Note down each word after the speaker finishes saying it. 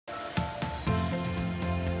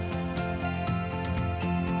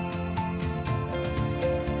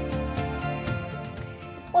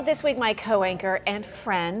Well, this week, my co-anchor and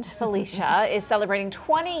friend, Felicia, is celebrating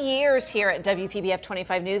 20 years here at WPBF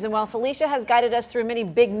 25 News. And while Felicia has guided us through many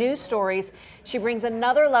big news stories, she brings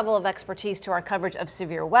another level of expertise to our coverage of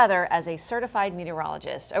severe weather as a certified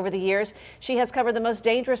meteorologist. Over the years, she has covered the most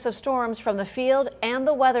dangerous of storms from the field and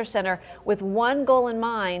the Weather Center with one goal in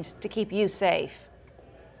mind: to keep you safe.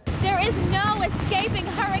 There is no escaping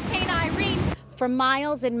Hurricane Irene. For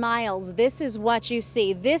miles and miles, this is what you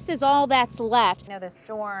see. This is all that's left. The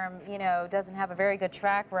storm, doesn't have a very good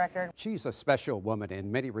track record. She's a special woman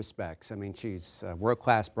in many respects. I mean, she's a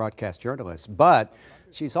world-class broadcast journalist, but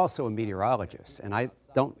she's also a meteorologist. And I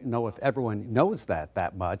don't know if everyone knows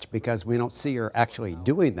that much because we don't see her actually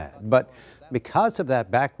doing that. But because of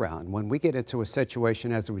that background, when we get into a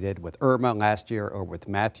situation as we did with Irma last year or with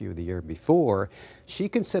Matthew the year before, she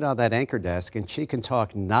can sit on that anchor desk and she can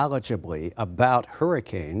talk knowledgeably about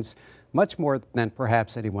hurricanes much more than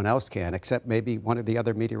perhaps anyone else can, except maybe one of the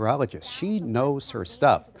other meteorologists. She knows her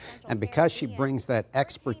stuff. And because she brings that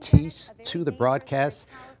expertise to the broadcast,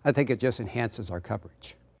 I think it just enhances our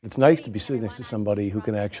coverage. It's nice to be sitting next to somebody who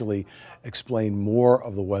can actually explain more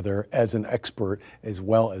of the weather as an expert as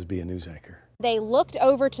well as be a news anchor. They looked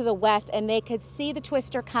over to the west and they could see the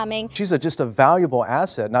twister coming. She's just a valuable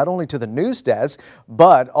asset, not only to the news desk,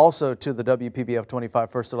 but also to the WPBF 25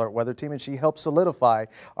 First Alert Weather Team, and she helps solidify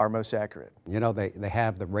our most accurate. You know, they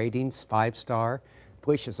have the ratings 5-star.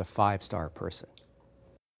 Felicia's a 5-star person.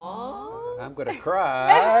 I'm going to cry.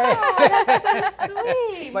 Oh, that's so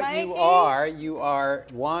sweet, But Mikey. you are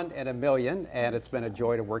one in a million, and it's been a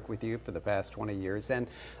joy to work with you for the past 20 years. And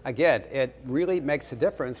again, it really makes a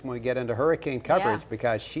difference when we get into hurricane coverage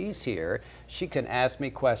because she's here. She can ask me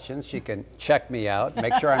questions. She can check me out,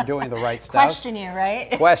 make sure I'm doing the right stuff. Question you, right?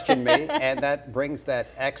 Question me, and that brings that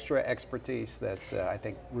extra expertise that I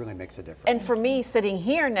think really makes a difference. And for me, sitting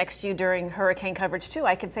here next to you during hurricane coverage too,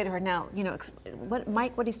 I can say to her now,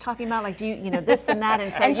 what he's talking about, like, do you, this and that,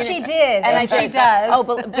 and so. And she did, and she does. Oh,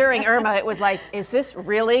 but during Irma, it was like, is this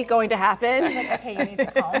really going to happen? I was like, okay, you need to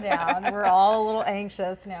calm down. We're all a little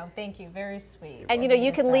anxious. No, thank you. Very sweet. And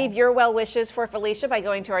you can leave your well wishes for Felicia by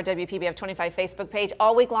going to our WPBF 25 Facebook page.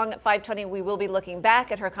 All week long at 5:20, we will be looking back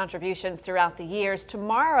at her contributions throughout the years.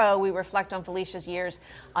 Tomorrow, we reflect on Felicia's years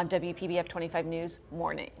on WPBF 25 News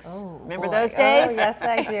Mornings. Oh, remember those days? Oh, yes,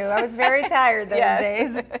 I do. I was very tired those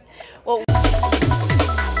days. Well.